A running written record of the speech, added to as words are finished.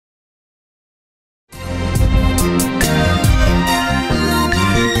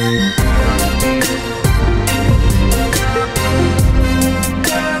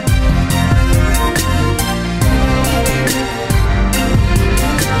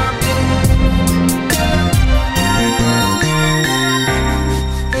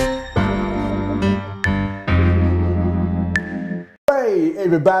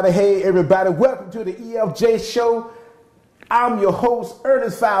Hey, everybody. Welcome to the EFJ show. I'm your host,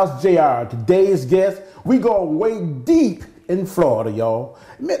 Earnest Files Jr. Today's guest, we going way deep in Florida, y'all.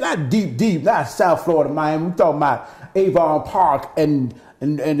 Not deep, not South Florida, Miami. We're talking about Avon Park and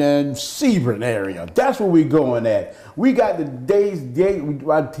Sebring area. That's where we're going at. We got today's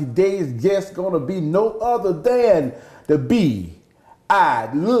guest going to be no other than the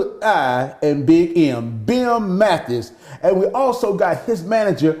I, and Big M, Bim Mathis. And we also got his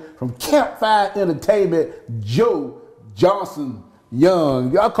manager from Campfire Entertainment, Joe Johnson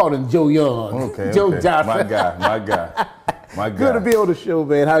Young. Y'all call him Joe Young. Okay, Joe okay. Johnson. My guy. Good to be on the show,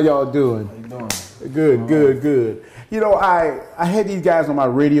 man. How y'all doing? How you doing? Good. You know, I had these guys on my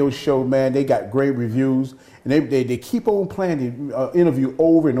radio show, man. They got great reviews. And they keep on playing the interview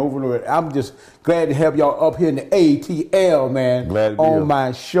over and over and over. I'm just glad to have y'all up here in the ATL, man. Glad to be on here.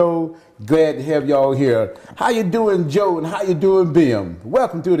 my show. Glad to have y'all here. How you doing, Joe, and how you doing, Bim?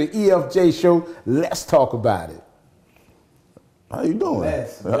 Welcome to the EFJ show. Let's talk about it. How you doing?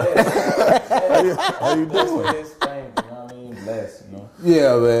 Blessed. How you doing? Blessed, you know.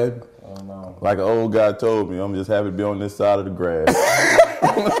 Yeah, man. Like an old guy told me, I'm just happy to be on this side of the grass.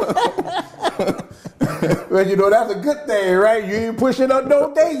 Well, you know, that's a good thing, right? You ain't pushing up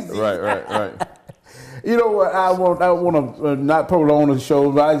no daisies. Right. You know what? I want to not prolong the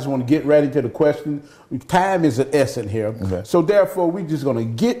show, but I just want to get right into the question. Time is an essence here. Okay. So therefore, we're just going to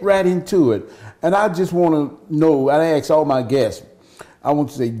get right into it. And I just want to know, I ask all my guests, I want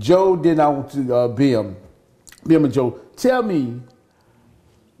to say Joe, then I want to Bim and Joe, tell me,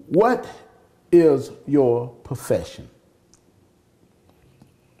 what is your profession?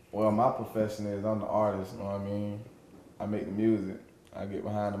 Well, my profession is I'm the artist, you know what I mean? I make the music. I get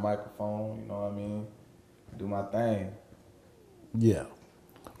behind the microphone, you know what I mean? Do my thing. Yeah.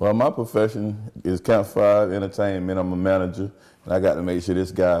 Well, my profession is Campfire Entertainment. I'm a manager, and I got to make sure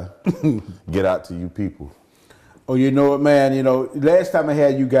this guy get out to you people. Oh, you know what, man? You know, last time I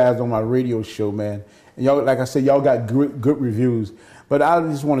had you guys on my radio show, man, and y'all, like I said, y'all got good reviews. But I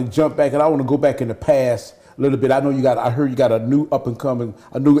just want to jump back, and I want to go back in the past a little bit. I heard you got a new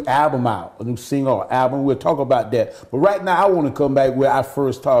a new album out, a new single album. We'll talk about that. But right now, I want to come back where I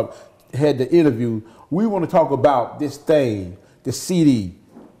first had the interview. We want to talk about this thing, the CD,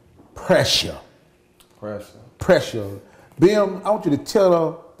 Pressure. Bim, I want you to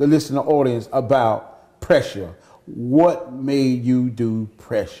tell the listener audience about Pressure. What made you do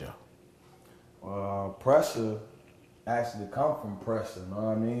Pressure? Pressure actually come from pressure, you know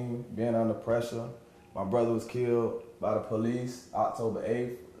what I mean? Being under pressure. My brother was killed by the police October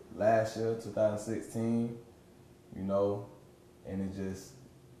 8th last year, 2016, you know, and it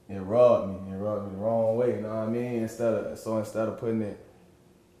rubbed me the wrong way, you know what I mean? Instead of putting it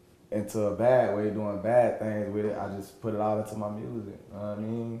into a bad way, doing bad things with it, I just put it all into my music, you know what I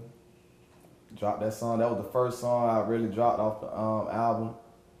mean? Dropped that song, that was the first song I really dropped off the album,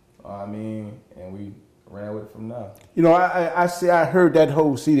 you know what I mean? And we ran with it from there. You know, I heard that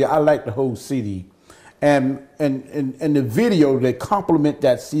whole CD. I like the whole CD. And the video that complement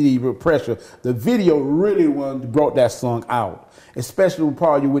that CD with Pressure, the video really brought that song out. Especially when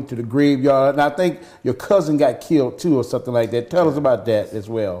Paul, you went to the graveyard, and I think your cousin got killed too, or something like that. Tell us about that as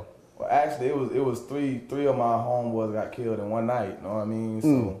well. Well, actually, it was three of my homeboys got killed in one night. You know what I mean?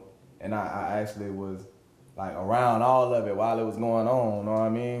 So, and I actually was like around all of it while it was going on. You know what I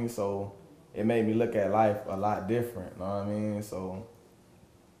mean? So it made me look at life a lot different. You know what I mean? So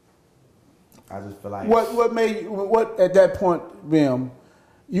I just feel like what at that point, Bim,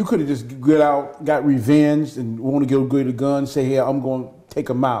 you could have just got revenge and want to get a gun, say, hey, I'm going to take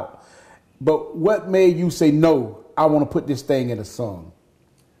them out. But what made you say, no, I want to put this thing in a song?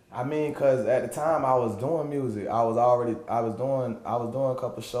 I mean, cause at the time I was doing music. I was doing a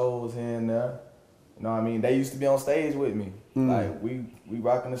couple shows here and there. You know what I mean? They used to be on stage with me. Like we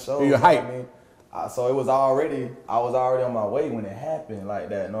rocking the show. You're hype. You know what I mean? So I was already on my way when it happened like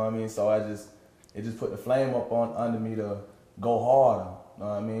that. You know what I mean? So it just put the flame up under me to go harder. You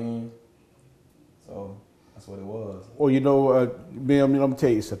know what I mean? So that's what it was. Well, you know, Bim, let me tell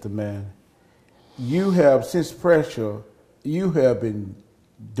you something, man. You have, since Pressure, you have been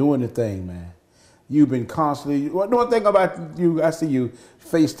doing the thing, man. You've been constantly, one thing about you, I see you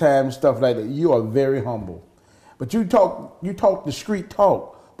FaceTime and stuff like that, you are very humble. But you talk the street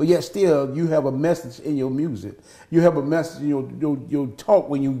talk, but yet still you have a message in your music. You have a message in your talk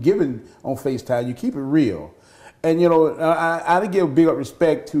when you're giving on FaceTime. You keep it real. And, you know, I give big up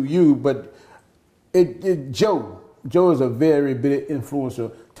respect to you, but Joe is a very big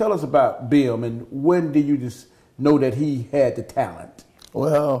influencer. Tell us about Bim, and when did you just know that he had the talent?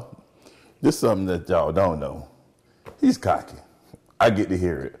 Well, this is something that y'all don't know. He's cocky. I get to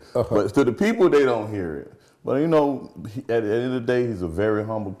hear it. But to the people, they don't hear it. But you know, at the end of the day, he's a very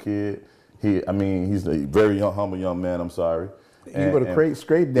humble kid. He's a very humble young man. I'm sorry. You better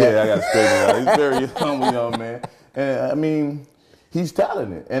straighten that. Yeah, I got to straighten it out. He's a very humble young man. And I mean, he's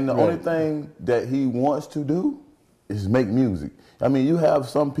talented. And the only thing that he wants to do is make music. I mean, you have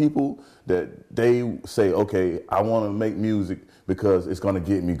some people that they say, okay, I want to make music because it's going to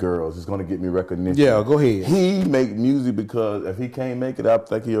get me girls. It's going to get me recognition. Yeah, go ahead. He make music because if he can't make it, I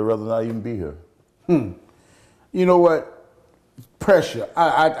think he'd rather not even be here. You know what? Pressure.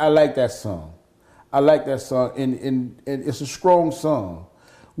 I like that song. I like that song, and it's a strong song.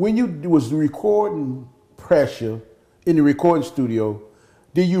 When you was recording Pressure in the recording studio,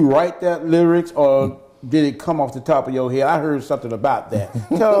 did you write that lyrics or did it come off the top of your head? I heard something about that.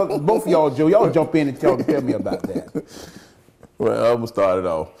 Tell both of y'all, Joe, y'all jump in and tell me about that. Well, I'm gonna start it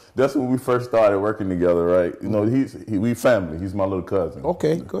off. That's when we first started working together, right? You know, we family. He's my little cousin.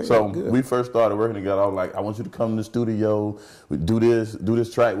 Okay, go ahead. So we first started working together. I was like, I want you to come to the studio, do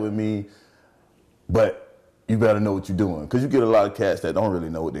this track with me, but you better know what you're doing, because you get a lot of cats that don't really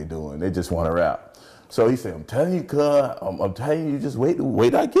know what they're doing. They just want to rap. So he said, I'm telling you, cuz, I'm telling you, just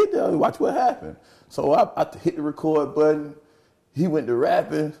wait I get there, watch what happens. So I hit the record button. He went to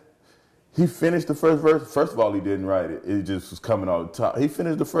rapping. He finished the first verse. First of all, he didn't write it. It just was coming off the top. He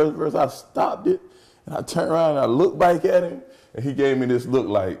finished the first verse. I stopped it, and I turned around and I looked back at him, and he gave me this look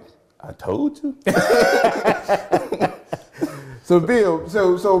like, I told you. So Bill,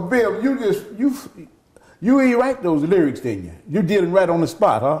 you ain't write those lyrics, didn't you? You did them right on the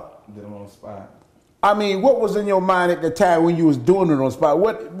spot, huh? Did them on the spot. I mean, what was in your mind at the time when you was doing it on the spot?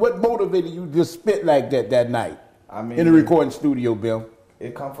 What motivated you to just spit like that night? I mean, in the recording studio, Bill.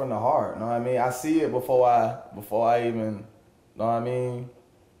 It come from the heart, know what I mean? I see it before I even, know what I mean?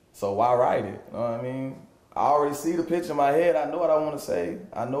 So why write it, know what I mean? I already see the picture in my head. I know what I want to say.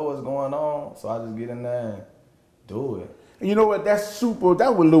 I know what's going on. So I just get in there and do it. And you know what? That's super.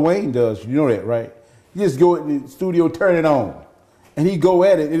 That's what Lil Wayne does. You know that, right? You just go in the studio, turn it on, and he go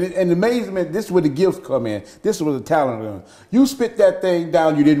at it. And amazement, this is where the gifts come in. This is where the talent comes. You spit that thing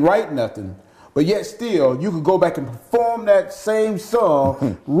down. You didn't write nothing. But yet still, you could go back and perform that same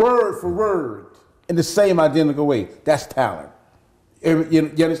song word for word in the same identical way. That's talent.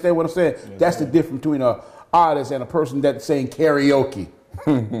 You understand what I'm saying? Yeah, that's the difference between an artist and a person that's saying karaoke.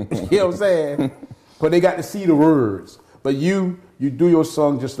 You know what I'm saying? But they got to see the words. But you do your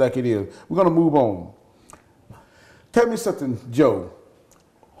song just like it is. We're going to move on. Tell me something, Joe.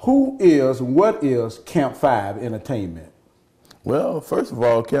 What is Camp 5 Entertainment? Well, first of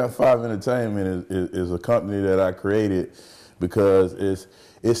all, Camp 5 Entertainment is a company that I created because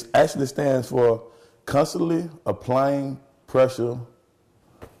it actually stands for constantly applying pressure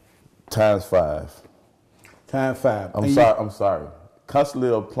times 5. Times 5. I'm sorry. Constantly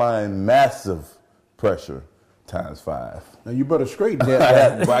applying massive pressure times 5. Now you better straighten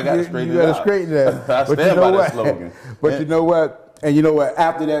that. I got to straighten you better straighten that. I stand by that slogan. But you know what? And you know what?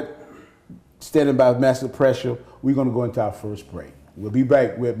 After that, standing by massive pressure, we're going to go into our first break. We'll be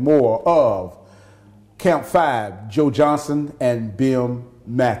back with more of Camp 5, Joe Johnson and Bill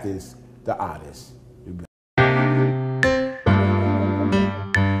Mathis, the artist.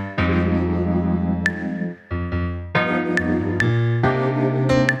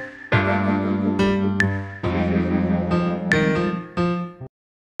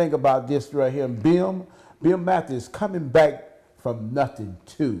 Think about this right here. Bill Mathis coming back from nothing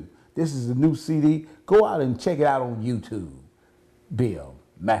too. This is a new CD. Go out and check it out on YouTube. Bill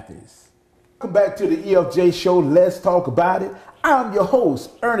Mathis. Welcome back to the EFJ show. Let's talk about it. I'm your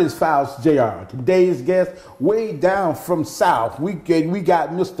host, Earnest Jr. Today's guest, way down from South. We got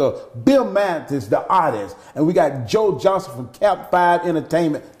Mr. Bill Mathis, the artist, and we got Joe Johnson from Camp 5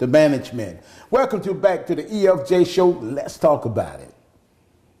 Entertainment, the management. Welcome back to the EFJ show. Let's talk about it.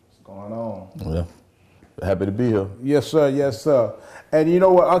 What's going on? Yeah. Happy to be here. Yes, sir. Yes, sir. And you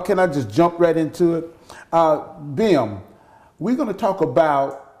know what? Can I just jump right into it? Bill, we're going to talk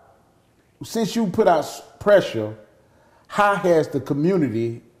about, since you put out Pressure, how has the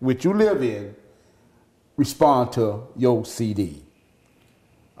community which you live in respond to your CD?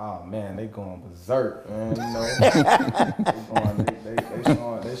 Oh man, they going berserk, man. You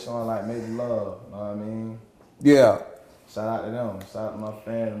know, they showing like major love. You know what I mean? Yeah. Shout out to them. Shout out to my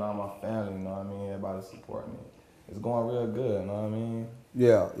fans and all my family. You know what I mean? Everybody support me. It's going real good. You know what I mean?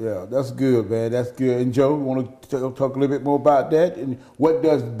 Yeah, that's good, man. That's good. And Joe, you want to talk a little bit more about that? And what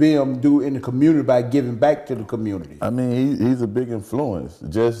does BIM do in the community by giving back to the community? I mean, he's a big influence.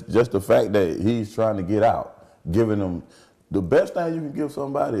 Just the fact that he's trying to get out, giving them the best thing you can give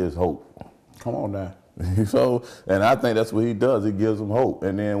somebody is hope. Come on now. So, and I think that's what he does. He gives them hope.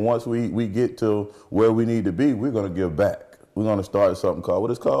 And then once we get to where we need to be, we're going to give back. We're going to start something called,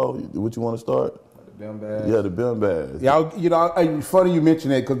 what it's called? What you want to start? The BIM Bash. Yeah, the BIM Bash. Yeah, you know, funny you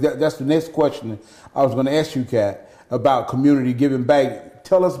mention that because that's the next question I was going to ask you, Kat, about community giving back.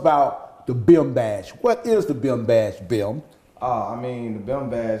 Tell us about the BIM Bash. What is the BIM Bash, BIM? I mean, the BIM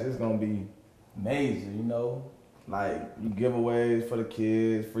Bash is going to be major, you know. Like, you giveaways for the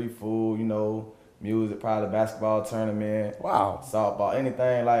kids, free food, you know, music, probably basketball tournament. Wow. Softball,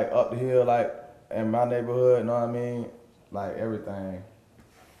 anything, like, up the hill, like, in my neighborhood, you know what I mean? Like, everything.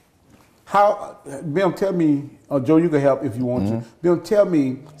 How, Bill, tell me, or Joe, you can help if you want to. Bill, tell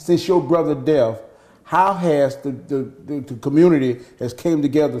me, since your brother death, how has the community has came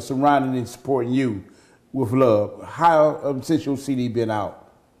together surrounding and supporting you with love? How, since your CD been out?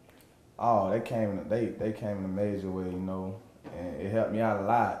 Oh, they came in a major way, you know, and it helped me out a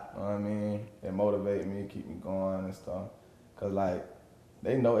lot, you know what I mean? It motivated me, keep me going and stuff. Cause like,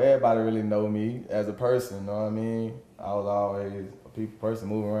 they know, everybody really know me as a person, you know what I mean? I was always a person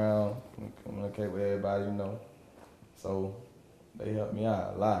moving around, communicate with everybody, you know. So they helped me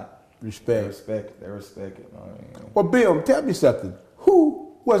out a lot. Respect. They respect it, you know what I mean? Well, Bill, tell me something.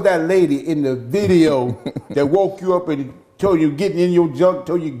 Who was that lady in the video that woke you up and told you get in your junk,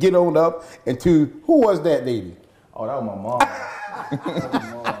 told you get on up, and who was that lady? Oh, that was my mom.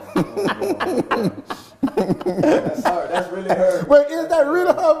 That's her. That's really her. Wait, is that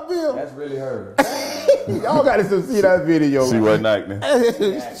really her, Bill? That's really her. Y'all got to see that video. She wasn't acting.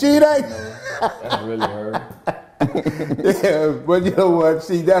 She ain't. That's really her. Yeah, but you know what?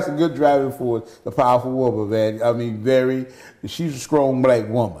 See, that's a good driving force. The powerful woman, man. I mean, she's a strong black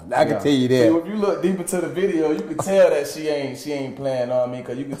woman. I can tell you that. See, if you look deep into the video, you can tell that she ain't playing on me,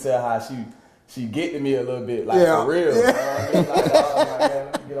 because you can tell how she get to me a little bit, like for real. Yeah. You know what I mean? Like, oh, man,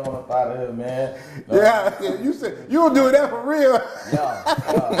 let me get on up out of here, man. You said you don't do that for real. Yeah.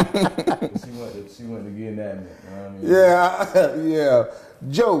 She went to getting at me. You know what I mean? Yeah.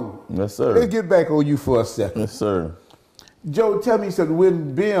 Joe. Yes, sir. Let's get back on you for a second. Yes, sir. Joe, tell me something.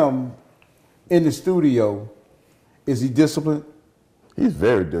 When Bim in the studio, is he disciplined? He's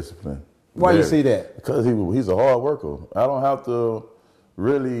very disciplined. Why you say that? Because he's a hard worker. I don't have to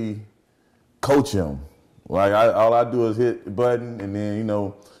really coach him. Like, all I do is hit the button, and then, you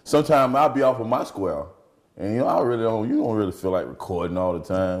know, sometimes I'll be off of my square. And, you know, you don't really feel like recording all the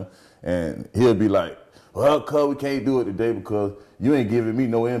time. And he'll be like, well, cuz we can't do it today because you ain't giving me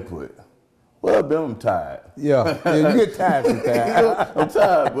no input. Well, Ben, I'm tired. Yeah, you get tired sometimes. I'm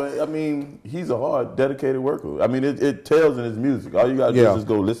tired, but I mean, he's a hard, dedicated worker. I mean, it tells in his music. All you gotta do is just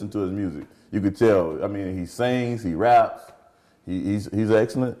go listen to his music. You could tell. I mean, he sings, he raps. He's an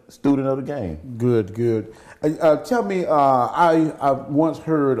excellent student of the game. Good. Tell me, I once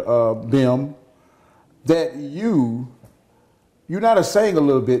heard Bim that you're not a singer a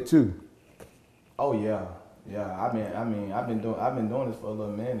little bit too. Oh yeah. I've been doing this for a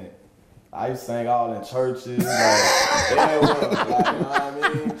little minute. I used to sing all in churches, like everywhere, like, you know what I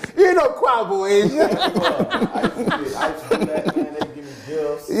mean? You know, choir boy, is you? I used to do that, man. They give me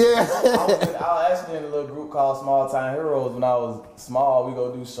gifts. Yeah. I was actually in a little group called Small Time Heroes when I was small. We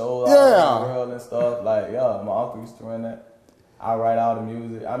go do shows Yeah. all over the world and stuff. Like, yeah, my uncle used to run that. I write all the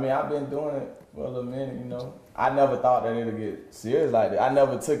music. I mean, I've been doing it for a little minute, you know. I never thought that it'd get serious like that. I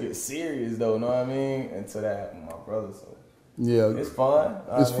never took it serious though, know what I mean? Until that happened with my brother, so. Yeah. It's fun.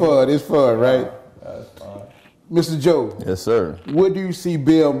 It's fun, right? Yeah, it's fun. Mr. Joe. Yes, sir. What do you see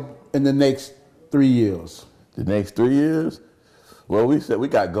Bim in the next 3 years? The next 3 years? Well, we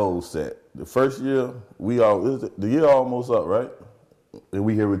got goals set. The first year, the year almost up, right? And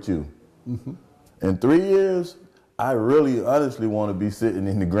we here with you. Mm-hmm. In 3 years, I really honestly want to be sitting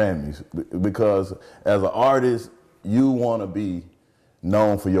in the Grammys because as an artist, you want to be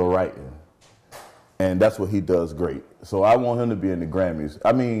known for your writing. And that's what he does great. So I want him to be in the Grammys.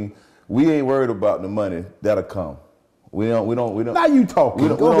 I mean, we ain't worried about the money that'll come. We don't. Now you talking.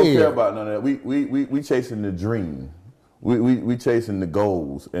 We don't care about none of that. We chasing the dream. We chasing the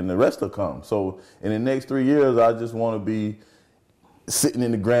goals, and the rest will come. So in the next 3 years, I just want to be sitting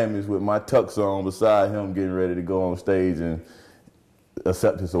in the Grammys with my tux on beside him, getting ready to go on stage and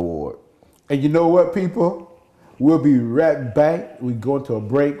accept his award. And you know what, people? We'll be right back. We're going to a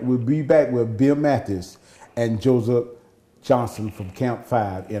break. We'll be back with Bill Mathis and Joseph Johnson from Camp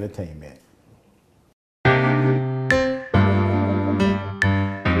 5 Entertainment.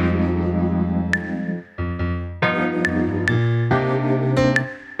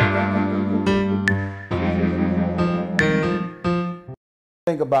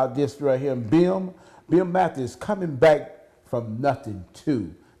 Think about this right here. Bill Mathis coming back from nothing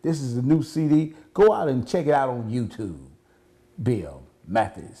to This is a new CD. Go out and check it out on YouTube. Bill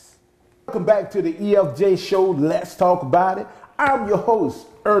Mathis. Welcome back to the EFJ show. Let's talk about it. I'm your host,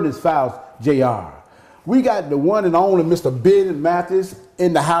 Earnest Jr. We got the one and only Mr. Ben Mathis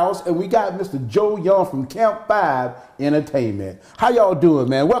in the house, and we got Mr. Joe Young from Camp 5 Entertainment. How y'all doing,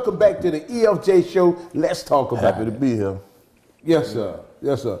 man? Welcome back to the EFJ show. Let's talk about it. Happy to be here. Yes, sir.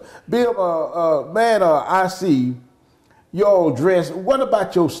 Yes, sir. Bill, man, I see y'all dress. What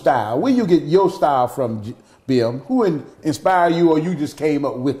about your style? Where you get your style from, Bill? Who inspired you, or you just came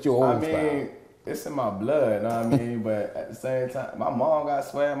up with your own style? It's in my blood, you know what I mean? But at the same time, my mom got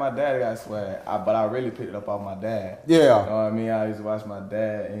swag, my dad got swag. But I really picked it up off my dad. Yeah. You know what I mean? I used to watch my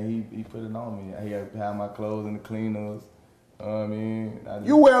dad, and he put it on me. He had my clothes in the cleaners. You know what I mean?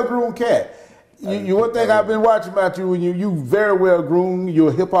 You well-groomed cat. You one thing I've been watching about you, and you very well-groomed. You're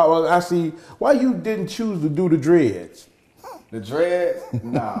a hip-hop. I see. Why you didn't choose to do the dreads? The dreads?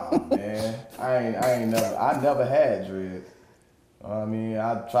 Nah, man. I never had dreads. You know what I mean?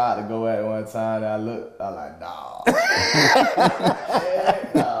 I tried to go at it one time, and I like, nah.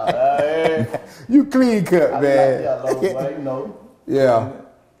 You clean cut, man. You know. Yeah.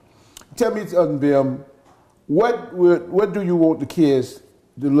 Tell me something, Bill. What do you want the kids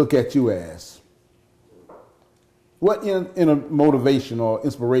to look at you as? What in a motivation or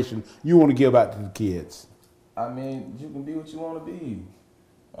inspiration you want to give out to the kids? I mean, you can be what you want to be. You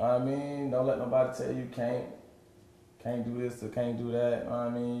know what I mean? Don't let nobody tell you can't do this or can't do that. You know what I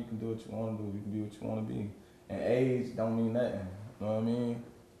mean? You can do what you want to do. You can be what you want to be. And age don't mean nothing. You know what I mean?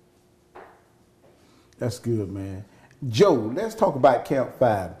 That's good, man. Joe, let's talk about Camp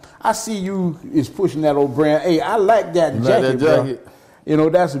 5. I see you is pushing that old brand. Hey, I like that jacket, bro. You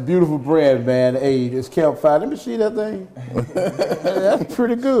know, that's a beautiful brand, man. Hey, it's Camp 5. Let me see that thing. That's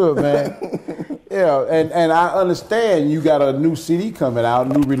pretty good, man. Yeah, and I understand you got a new CD coming out,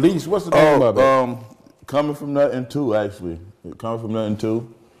 new release. What's the name of it? Coming from Nothing 2, actually. Coming from Nothing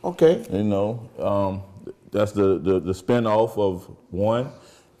 2. Okay. You know, that's the spin-off of 1.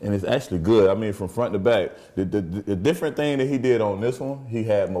 And it's actually good. I mean, from front to back. The different thing that he did on this one, he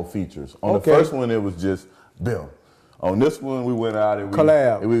had more features. On the first one, it was just Bill. On this one, we went out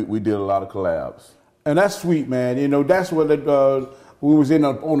and we did a lot of collabs. And that's sweet, man. You know, that's what we was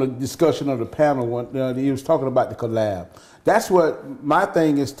on a discussion of the panel when he was talking about the collab. That's what my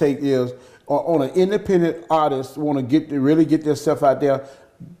thing is on an independent artist want to really get their stuff out there.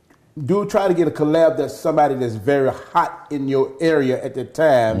 Try to get a collab that's somebody that's very hot in your area at the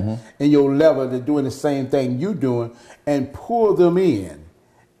time, in your level, that's doing the same thing you're doing, and pull them in.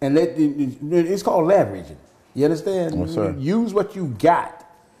 And it's called leveraging. You understand? Yes, sir. Use what you got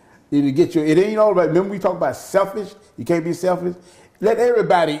to get your. It ain't all about. Remember we talk about selfish. You can't be selfish. Let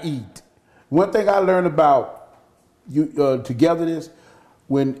everybody eat. One thing I learned about togetherness,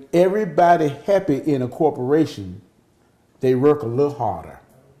 when everybody happy in a corporation, they work a little harder.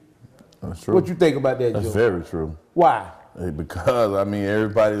 That's true. What you think about that, Joe? That's very true. Why? Because, I mean,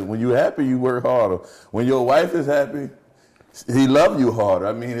 everybody, when you're happy, you work harder. When your wife is happy, he loves you harder.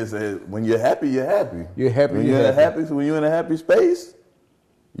 I mean, when you're happy, you're happy. You're happy, when you're happy. When you're in a happy space,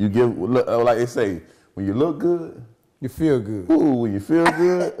 you give, like they say, when you look good, you feel good. Ooh, when you feel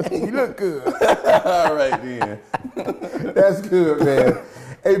good, you look good. All right, then. That's good, man.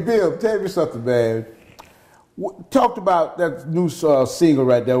 Hey, Bill, tell me something, man. Talked about that new single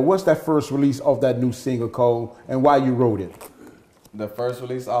right there. What's that first release of that new single called, and why you wrote it? The first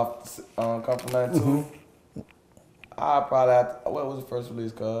release off Come From Nothing 2? I probably what was the first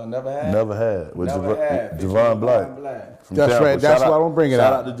release called? Never Had? Never Had. With Javon Black. That's right. That's why I don't bring it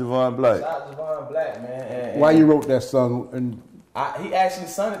out. Shout out to Javon Black. Shout out to Javon Black, man. And why you wrote that song? And he actually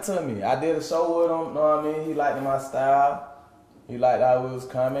sent it to me. I did a show with him, know what I mean? He liked my style. He liked how it was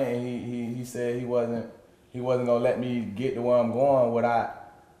coming, and he said he wasn't gonna let me get to where I'm going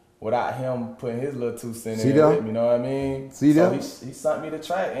without him putting his little 2 cents in with me, you know what I mean? See that? So he sent me the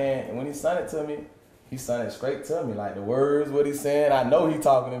track, and when he sent it to me, he sent it straight to me, like the words, what he's saying. I know he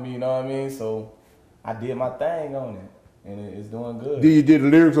talking to me, you know what I mean? So I did my thing on it, and it's doing good. You did the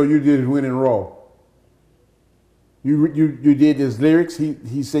lyrics, or you did it winning raw? You did his lyrics.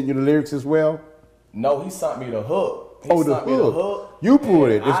 He sent you the lyrics as well. No, he sent me the hook. The hook. You put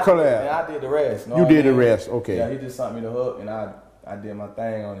it. It's collab. And I did the rest. You did the rest. Okay. Yeah, he just sent me the hook, and I did my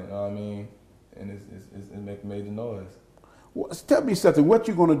thing on it. You know what I mean? And it's making major noise. Well, tell me something. What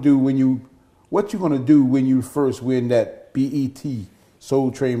you gonna do when you first win that BET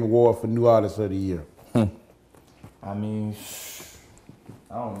Soul Train Award for New Artist of the Year? I mean,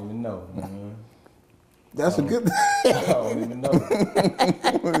 I don't even know, man. That's a good I don't even know.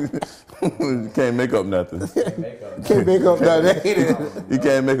 You can't make up nothing. Can't make up that. You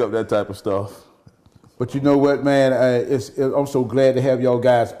can't make up that type of stuff. But you know what, man? I'm so glad to have y'all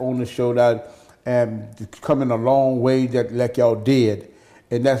guys on the show now, and coming a long way that like y'all did.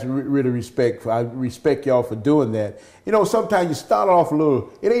 And that's really respect. I respect y'all for doing that. You know, sometimes you start off a little,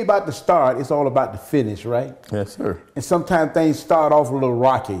 it ain't about the start, it's all about the finish, right? Yes, sir. And sometimes things start off a little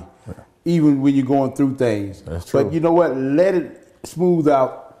rocky, even when you're going through things. That's true. But you know what? Let it smooth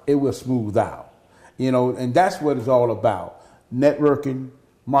out, it will smooth out. You know, and that's what it's all about. Networking,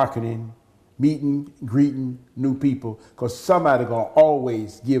 marketing, meeting, greeting new people, because somebody going to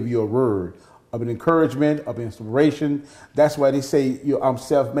always give you a word of an encouragement, of inspiration. That's why they say, I'm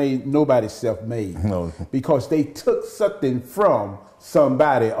self-made. Nobody's self-made. No. Because they took something from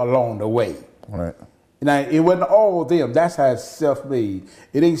somebody along the way. Right. Now, it wasn't all of them. That's how it's self-made.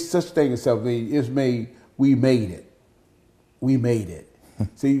 It ain't such thing as self-made. It's made, we made it. We made it.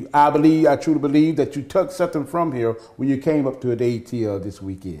 See, I truly believe that you took something from here when you came up to the ATL this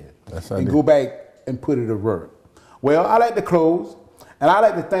weekend. That's and go back and put it to work. Well, I like to close, and I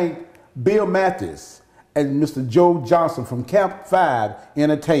like to thank Bill Mathis and Mr. Joe Johnson from Camp 5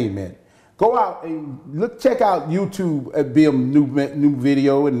 Entertainment. Go out and check out YouTube at Bill's new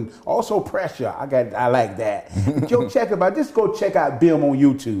video, and also Pressure. I like that. Go check it out. Just go check out Bill on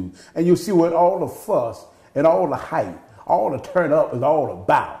YouTube, and you'll see what all the fuss and all the hype, all the turn up is all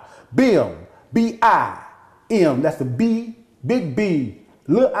about. Bill, B-I-M. That's the B, big B,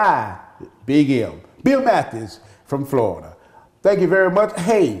 little I, big M. Bill Mathis from Florida. Thank you very much.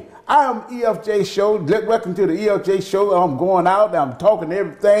 Hey, I'm EFJ Show. Welcome to the EFJ Show. I'm going out. I'm talking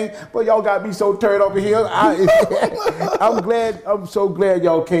everything. But y'all got me so turned over here. I'm so glad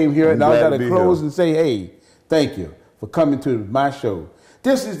y'all came here. And I got to close and say, hey, thank you for coming to my show.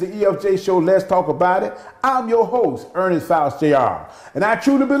 This is the EFJ Show. Let's talk about it. I'm your host, Earnest Faust Jr. And I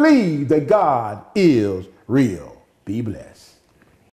truly believe that God is real. Be blessed.